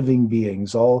all living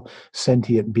beings, all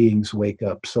sentient beings wake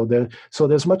up. So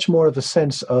there's much more of a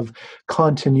sense of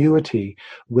continuity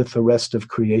with the rest of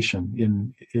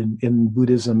creation in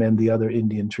Buddhism and the other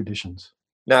Indian traditions.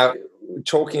 Now,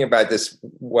 talking about this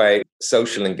way,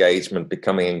 social engagement,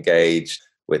 becoming engaged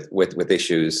with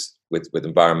issues, with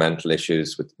environmental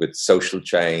issues, with social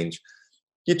change.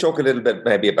 You talk a little bit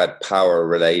maybe about power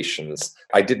relations.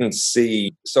 I didn't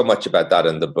see so much about that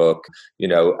in the book,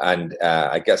 and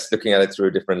I guess looking at it through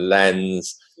a different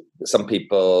lens, some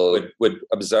people would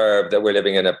observe that we're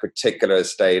living in a particular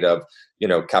state of,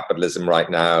 capitalism right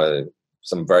now,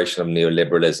 some version of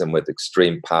neoliberalism with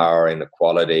extreme power,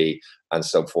 inequality, and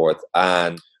so forth.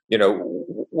 And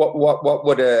what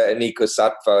would an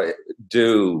ecosattva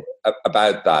do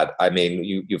about that? I mean,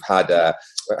 you've had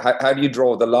how do you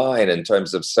draw the line in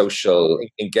terms of social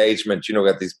engagement? We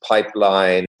have these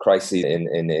pipeline crises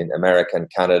in America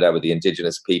and Canada with the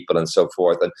indigenous people and so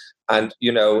forth. And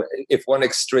if one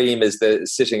extreme is the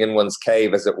sitting in one's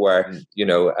cave, as it were,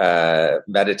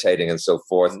 meditating and so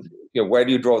forth, where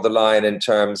do you draw the line in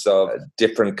terms of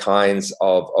different kinds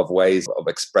of ways of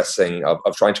expressing, of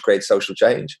trying to create social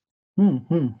change?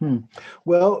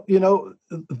 Well,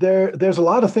 there's a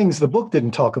lot of things the book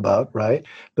didn't talk about, right?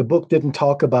 The book didn't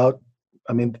talk about,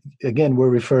 I mean, again, we're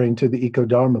referring to the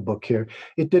EcoDharma book here.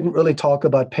 It didn't really talk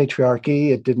about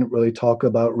patriarchy. It didn't really talk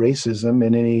about racism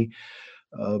in any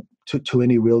to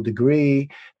any real degree.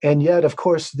 And yet, of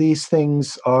course, these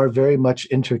things are very much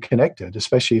interconnected,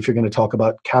 especially if you're going to talk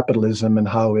about capitalism and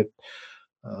how it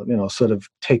sort of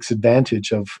takes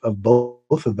advantage of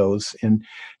both of those in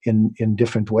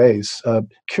different ways.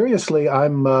 Curiously,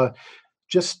 I'm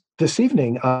just this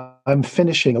evening, I'm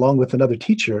finishing, along with another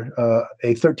teacher,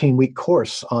 a 13-week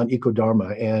course on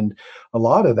EcoDharma, and a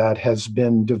lot of that has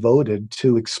been devoted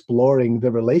to exploring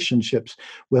the relationships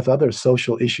with other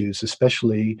social issues,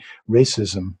 especially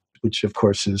racism, which of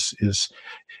course is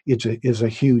a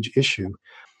huge issue.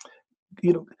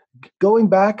 Going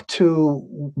back to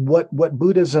what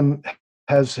Buddhism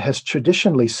has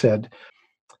traditionally said,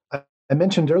 I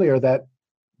mentioned earlier that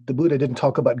the Buddha didn't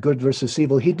talk about good versus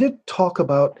evil. He did talk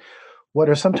about what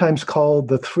are sometimes called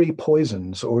the three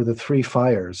poisons or the three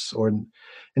fires,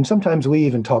 and sometimes we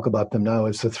even talk about them now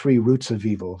as the three roots of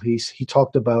evil. He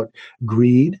talked about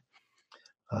greed,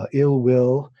 ill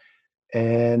will,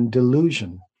 and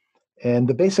delusion. And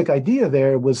the basic idea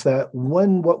there was that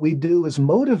when what we do is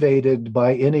motivated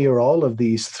by any or all of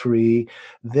these three,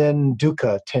 then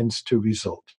dukkha tends to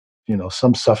result.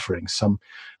 Some suffering, some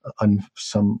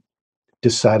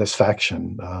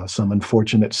dissatisfaction, some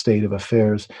unfortunate state of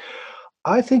affairs.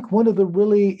 I think one of the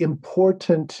really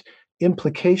important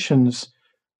implications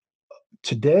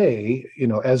today,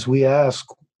 as we ask,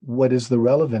 what is the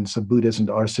relevance of Buddhism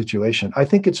to our situation? I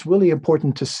think it's really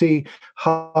important to see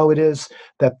how it is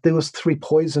that those three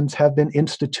poisons have been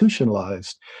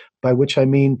institutionalized, by which I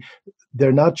mean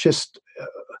they're not just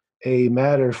a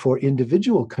matter for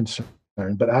individual concern,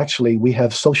 but actually we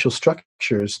have social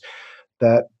structures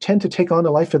that tend to take on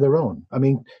a life of their own. I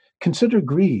mean, consider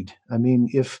greed. I mean,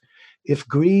 if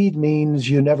greed means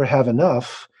you never have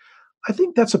enough, I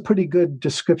think that's a pretty good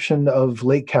description of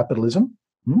late capitalism.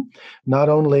 Hmm? Not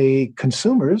only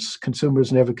consumers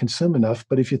never consume enough,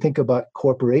 but if you think about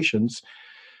corporations,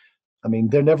 I mean,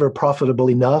 they're never profitable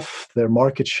enough, their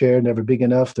market share never big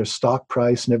enough, their stock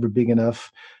price never big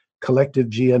enough, collective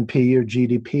GNP or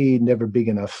GDP never big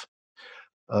enough.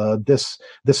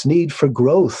 This need for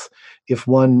growth, if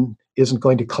one isn't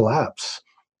going to collapse,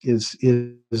 is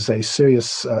a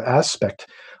serious aspect.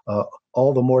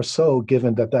 All the more so,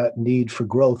 given that need for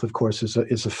growth, of course,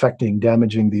 is affecting,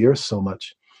 damaging the earth so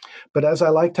much. But as I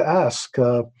like to ask,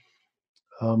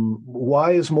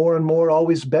 why is more and more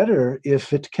always better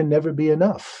if it can never be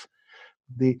enough?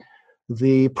 The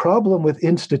the problem with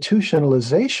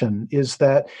institutionalization is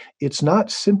that it's not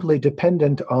simply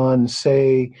dependent on,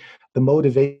 say, the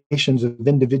motivations of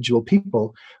individual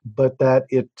people, but that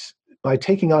by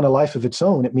taking on a life of its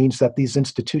own, it means that these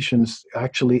institutions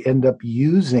actually end up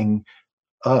using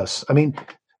us. I mean,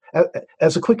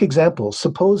 as a quick example,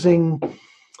 supposing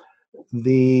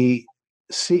the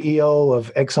CEO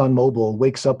of ExxonMobil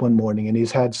wakes up one morning and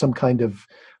he's had some kind of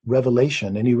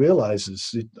revelation, and he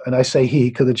realizes, and I say he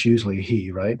because it's usually he,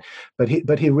 right? But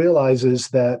he realizes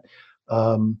that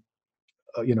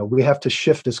we have to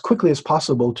shift as quickly as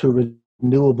possible to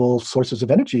renewable sources of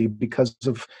energy because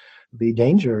of the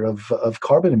danger of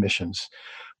carbon emissions.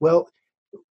 Well,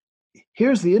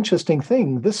 here's the interesting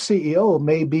thing. This CEO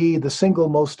may be the single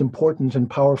most important and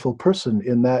powerful person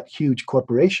in that huge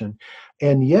corporation.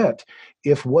 And yet,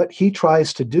 if what he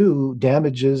tries to do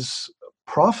damages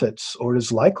profits or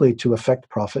is likely to affect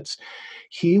profits,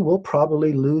 he will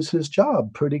probably lose his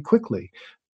job pretty quickly.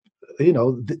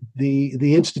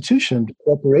 The institution, the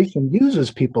corporation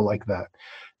uses people like that.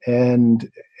 And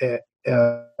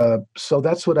so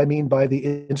that's what I mean by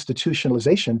the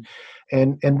institutionalization.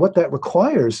 And what that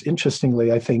requires,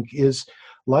 interestingly, I think, is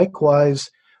likewise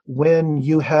when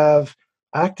you have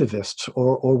activists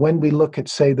or when we look at,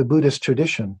 say, the Buddhist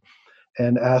tradition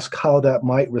and ask how that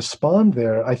might respond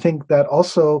there, I think that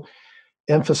also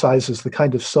emphasizes the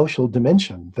kind of social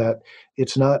dimension, that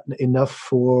it's not enough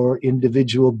for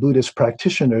individual Buddhist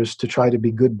practitioners to try to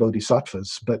be good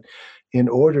bodhisattvas, but in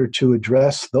order to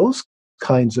address those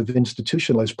kinds of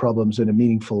institutionalized problems in a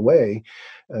meaningful way,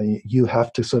 you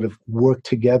have to sort of work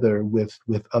together with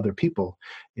other people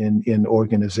in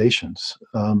organizations.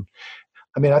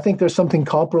 I mean, I think there's something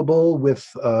comparable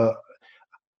with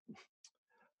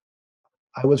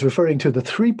I was referring to the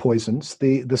three poisons.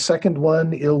 The second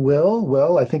one, ill will.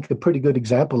 Well, I think a pretty good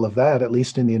example of that, at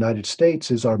least in the United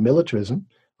States, is our militarism,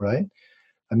 right?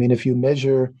 I mean, if you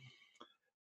measure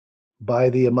by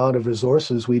the amount of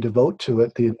resources we devote to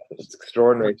it, it's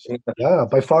extraordinary.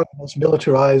 By far the most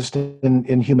militarized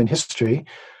in human history.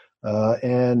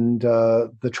 And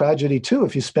the tragedy, too,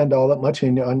 if you spend all that much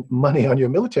money on your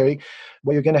military,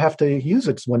 well, you're going to have to use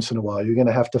it once in a while. You're going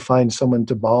to have to find someone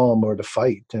to bomb or to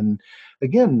fight. And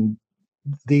again,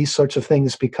 these sorts of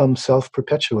things become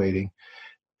self-perpetuating.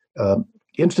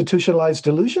 Institutionalized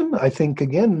delusion, I think,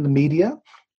 again, the media,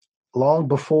 long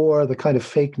before the kind of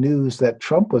fake news that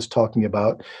Trump was talking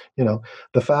about,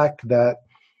 the fact that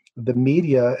the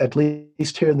media, at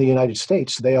least here in the United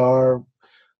States, they are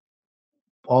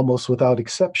almost without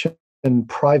exception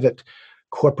private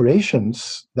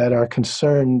corporations that are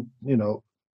concerned,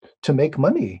 to make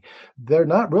money. They're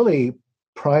not really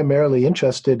primarily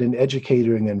interested in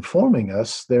educating and informing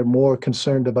us. They're more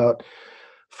concerned about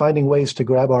finding ways to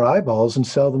grab our eyeballs and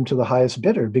sell them to the highest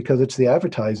bidder, because it's the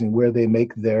advertising where they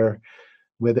make their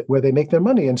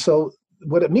money. And so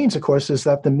what it means, of course, is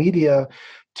that the media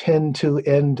tend to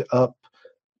end up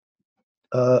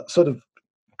sort of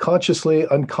consciously,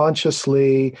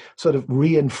 unconsciously sort of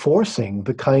reinforcing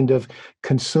the kind of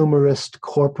consumerist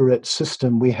corporate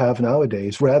system we have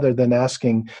nowadays, rather than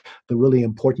asking the really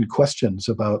important questions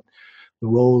about the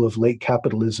role of late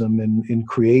capitalism in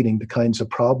creating the kinds of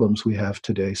problems we have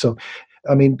today. So,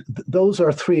 I mean, those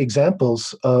are three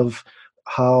examples of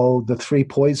how the three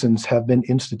poisons have been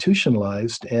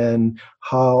institutionalized, and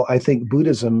how I think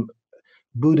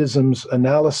Buddhism's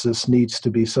analysis needs to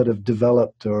be sort of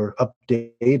developed or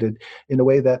updated in a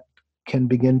way that can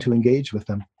begin to engage with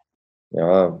them.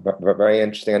 Yeah, very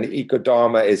interesting. And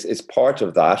EcoDharma is part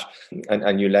of that.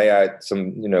 And you lay out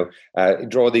some,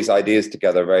 draw these ideas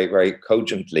together very, very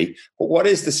cogently. But what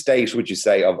is the state, would you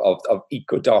say, of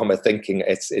EcoDharma thinking?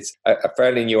 It's a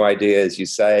fairly new idea, as you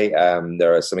say.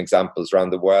 There are some examples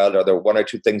around the world. Are there one or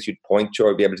two things you'd point to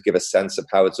or be able to give a sense of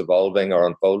how it's evolving or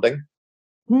unfolding?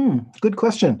 Good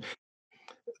question.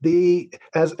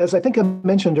 As I think I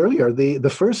mentioned earlier, the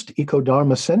first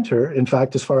EcoDharma Center, in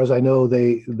fact, as far as I know,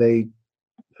 they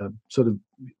sort of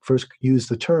first used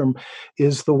the term,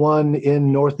 is the one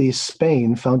in northeast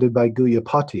Spain, founded by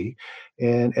Guyapati.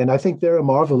 And I think they're a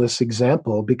marvelous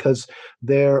example because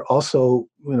they're also,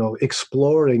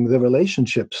 exploring the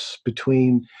relationships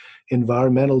between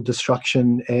environmental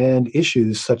destruction and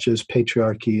issues such as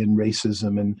patriarchy and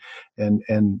racism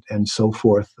and so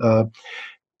forth.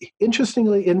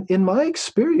 Interestingly, in my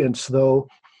experience, though,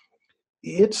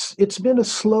 it's been a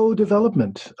slow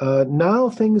development. Now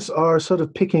things are sort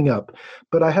of picking up,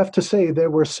 but I have to say there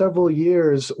were several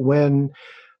years when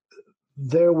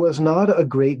there was not a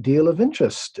great deal of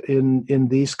interest in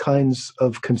these kinds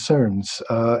of concerns.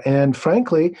 And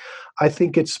frankly, I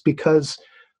think it's because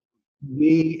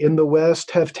we in the West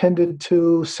have tended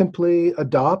to simply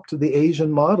adopt the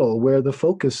Asian model where the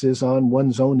focus is on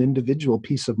one's own individual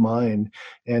peace of mind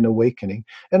and awakening.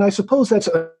 And I suppose that's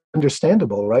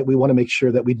understandable, right? We want to make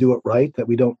sure that we do it right, that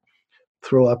we don't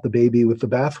throw out the baby with the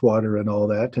bathwater and all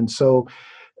that. And so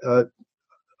uh,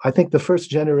 I think the first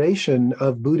generation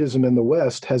of Buddhism in the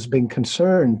West has been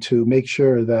concerned to make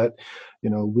sure that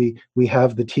we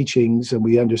have the teachings and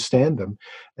we understand them.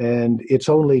 And it's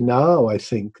only now, I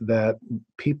think, that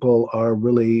people are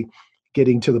really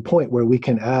getting to the point where we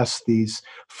can ask these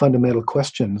fundamental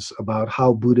questions about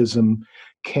how Buddhism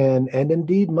can and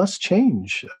indeed must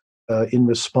change in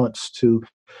response to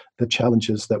the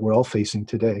challenges that we're all facing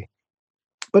today.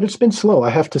 But it's been slow, I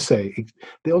have to say.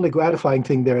 The only gratifying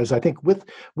thing there is, I think, with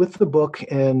the book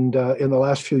and in the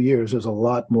last few years, there's a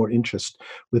lot more interest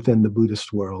within the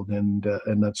Buddhist world, and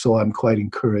so I'm quite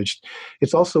encouraged.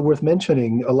 It's also worth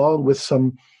mentioning, along with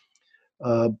some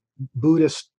uh,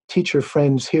 Buddhist teacher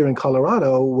friends here in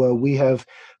Colorado, we have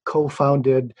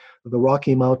co-founded the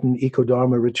Rocky Mountain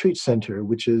EcoDharma Retreat Center,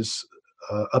 which is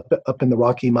up in the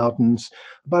Rocky Mountains,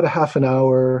 about a half an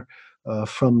hour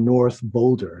from North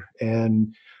Boulder.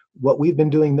 And what we've been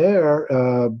doing there,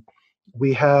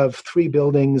 we have 3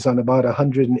 buildings on about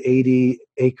 180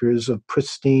 acres of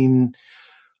pristine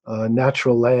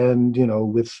natural land,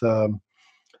 with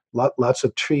lots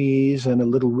of trees and a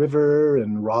little river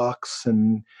and rocks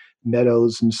and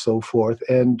meadows and so forth.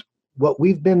 And what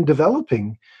we've been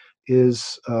developing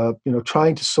is,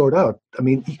 trying to sort out. I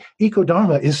mean,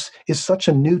 eco-dharma is such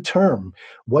a new term.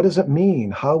 What does it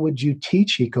mean? How would you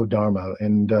teach eco-dharma?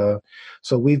 And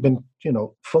so we've been,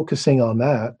 focusing on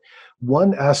that.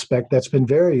 One aspect that's been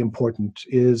very important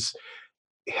is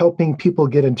helping people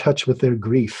get in touch with their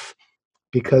grief,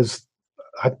 because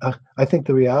I think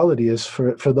the reality is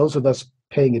for those of us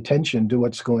paying attention to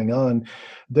what's going on,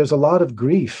 there's a lot of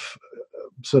grief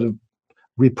sort of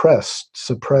repressed,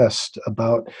 suppressed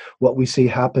about what we see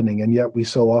happening, and yet we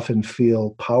so often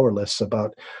feel powerless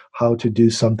about how to do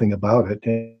something about it.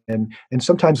 And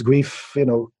sometimes grief,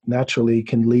 naturally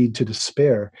can lead to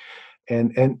despair.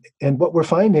 And what we're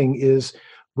finding is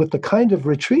with the kind of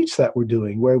retreats that we're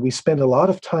doing, where we spend a lot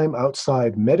of time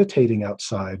outside, meditating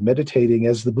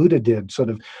as the Buddha did, sort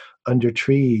of under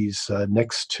trees,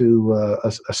 next to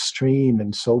a stream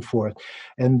and so forth,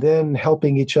 and then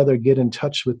helping each other get in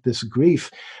touch with this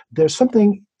grief, there's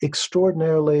something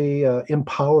extraordinarily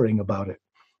empowering about it.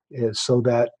 So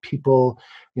that people,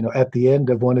 at the end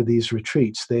of one of these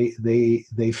retreats,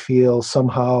 they feel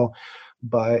somehow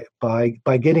by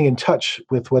getting in touch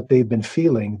with what they've been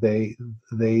feeling,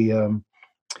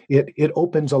 it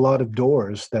opens a lot of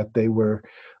doors that they were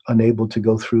unable to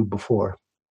go through before.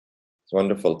 It's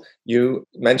wonderful. You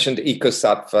mentioned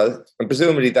Ecosattva, and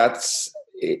presumably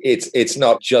it's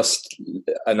not just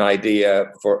an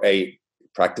idea for a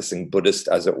practicing Buddhist,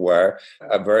 as it were,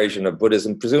 a version of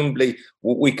Buddhism. Presumably,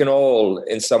 we can all,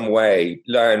 in some way,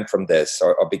 learn from this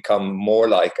or become more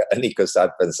like an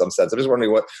Ecosattva in some sense. I'm just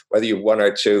wondering whether you have 1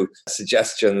 or 2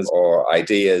 suggestions or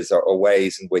ideas or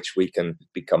ways in which we can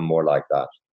become more like that.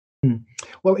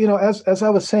 Well, as I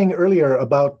was saying earlier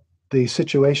about the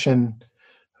situation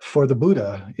for the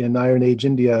Buddha in Iron Age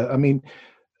India, I mean,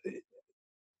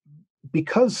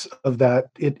 because of that,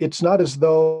 it's not as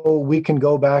though we can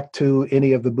go back to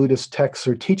any of the Buddhist texts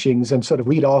or teachings and sort of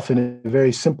read off in a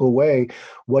very simple way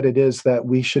what it is that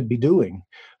we should be doing.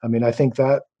 I mean, I think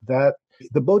that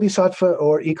the Bodhisattva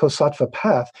or Ecosattva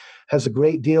Path has a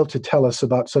great deal to tell us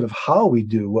about sort of how we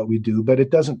do what we do, but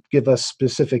it doesn't give us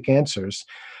specific answers.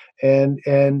 And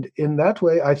in that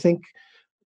way, I think,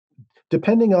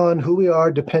 depending on who we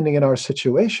are, depending on our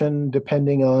situation,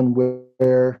 depending on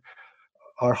where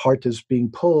our heart is being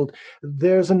pulled,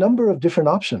 there's a number of different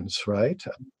options, right?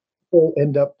 People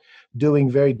end up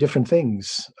doing very different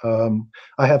things.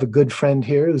 I have a good friend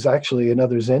here who's actually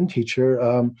another Zen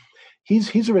teacher.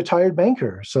 He's a retired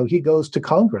banker, so he goes to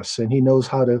Congress and he knows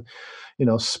how to,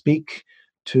 speak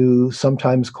to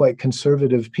sometimes quite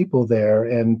conservative people there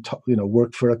and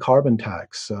work for a carbon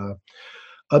tax.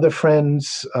 Other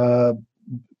friends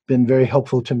been very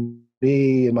helpful to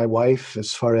me and my wife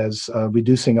as far as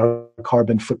reducing our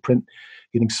carbon footprint,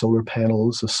 getting solar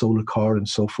panels, a solar car, and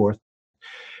so forth.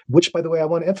 Which, by the way, I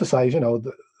want to emphasize,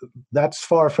 that's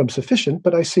far from sufficient,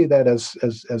 but I see that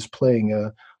as playing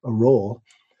a role.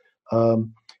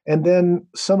 And then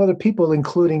some other people,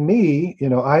 including me,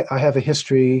 I have a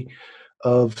history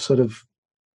of sort of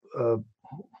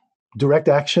direct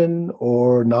action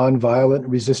or nonviolent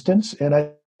resistance, and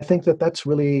I think that that's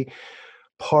really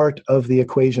part of the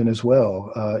equation as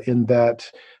well. In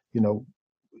that,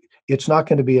 it's not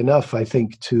going to be enough, I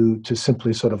think, to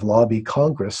simply sort of lobby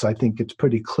Congress. I think it's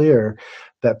pretty clear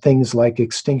that things like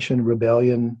Extinction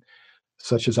Rebellion,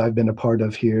 such as I've been a part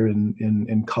of here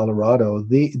in Colorado,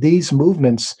 these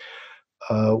movements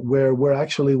where we're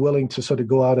actually willing to sort of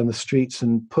go out in the streets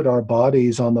and put our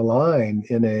bodies on the line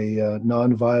in a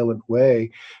nonviolent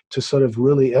way to sort of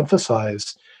really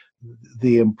emphasize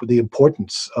the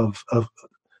importance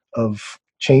of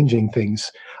changing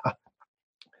things.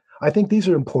 I think these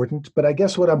are important, but I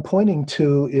guess what I'm pointing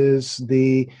to is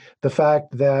the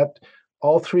fact that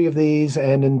all three of these,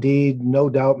 and indeed, no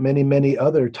doubt, many, many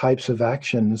other types of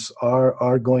actions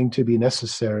are going to be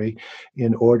necessary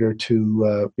in order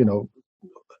to,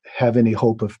 have any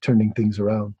hope of turning things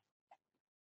around.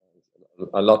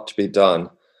 A lot to be done.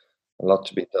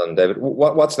 David.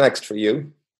 What's next for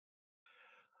you?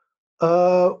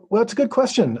 Well, it's a good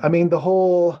question. I mean, the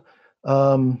whole,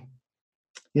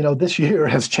 this year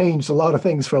has changed a lot of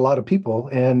things for a lot of people.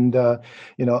 And,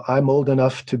 I'm old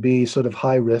enough to be sort of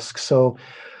high risk. So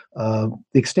the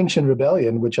Extinction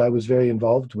Rebellion, which I was very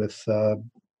involved with the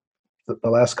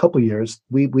last couple of years,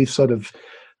 we've sort of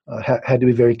had to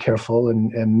be very careful,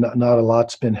 and not a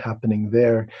lot's been happening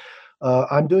there.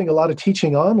 I'm doing a lot of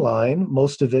teaching online,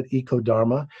 most of it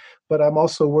EcoDharma, but I'm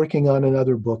also working on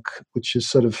another book, which is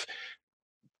sort of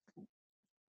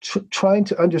trying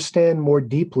to understand more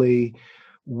deeply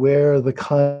where the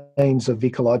kinds of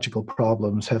ecological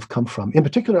problems have come from. In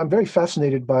particular, I'm very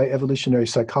fascinated by evolutionary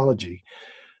psychology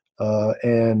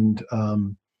and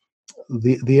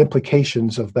the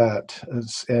implications of that.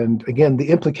 And again, the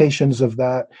implications of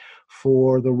that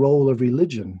for the role of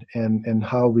religion and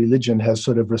how religion has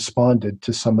sort of responded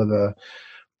to some of the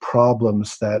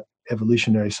problems that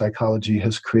evolutionary psychology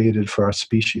has created for our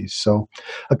species. So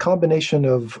a combination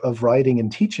of writing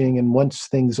and teaching, and once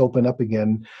things open up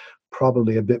again,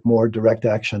 probably a bit more direct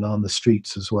action on the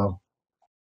streets as well.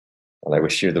 Well, I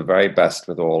wish you the very best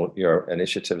with all your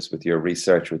initiatives, with your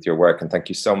research, with your work. And thank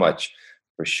you so much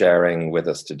for sharing with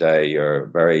us today your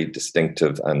very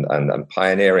distinctive and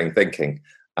pioneering thinking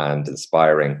and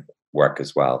inspiring work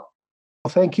as well.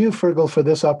 Well, thank you, Fergal, for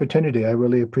this opportunity. I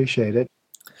really appreciate it.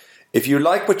 If you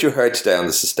like what you heard today on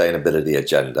the Sustainability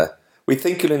Agenda, we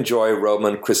think you'll enjoy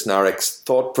Roman Krznarik's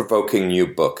thought-provoking new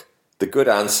book, The Good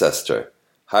Ancestor: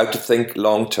 How to Think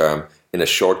Long-Term in a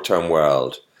Short-Term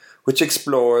World, which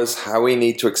explores how we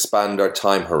need to expand our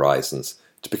time horizons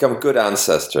to become good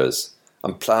ancestors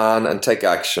and plan and take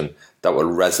action that will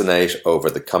resonate over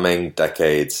the coming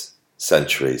decades,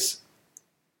 centuries.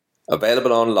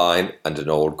 Available online and in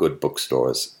all good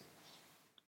bookstores.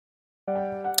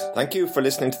 Thank you for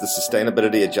listening to the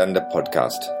Sustainability Agenda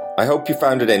podcast. I hope you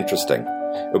found it interesting.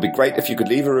 It would be great if you could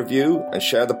leave a review and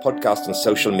share the podcast on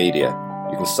social media.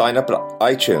 You can sign up at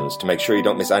iTunes to make sure you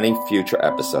don't miss any future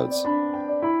episodes.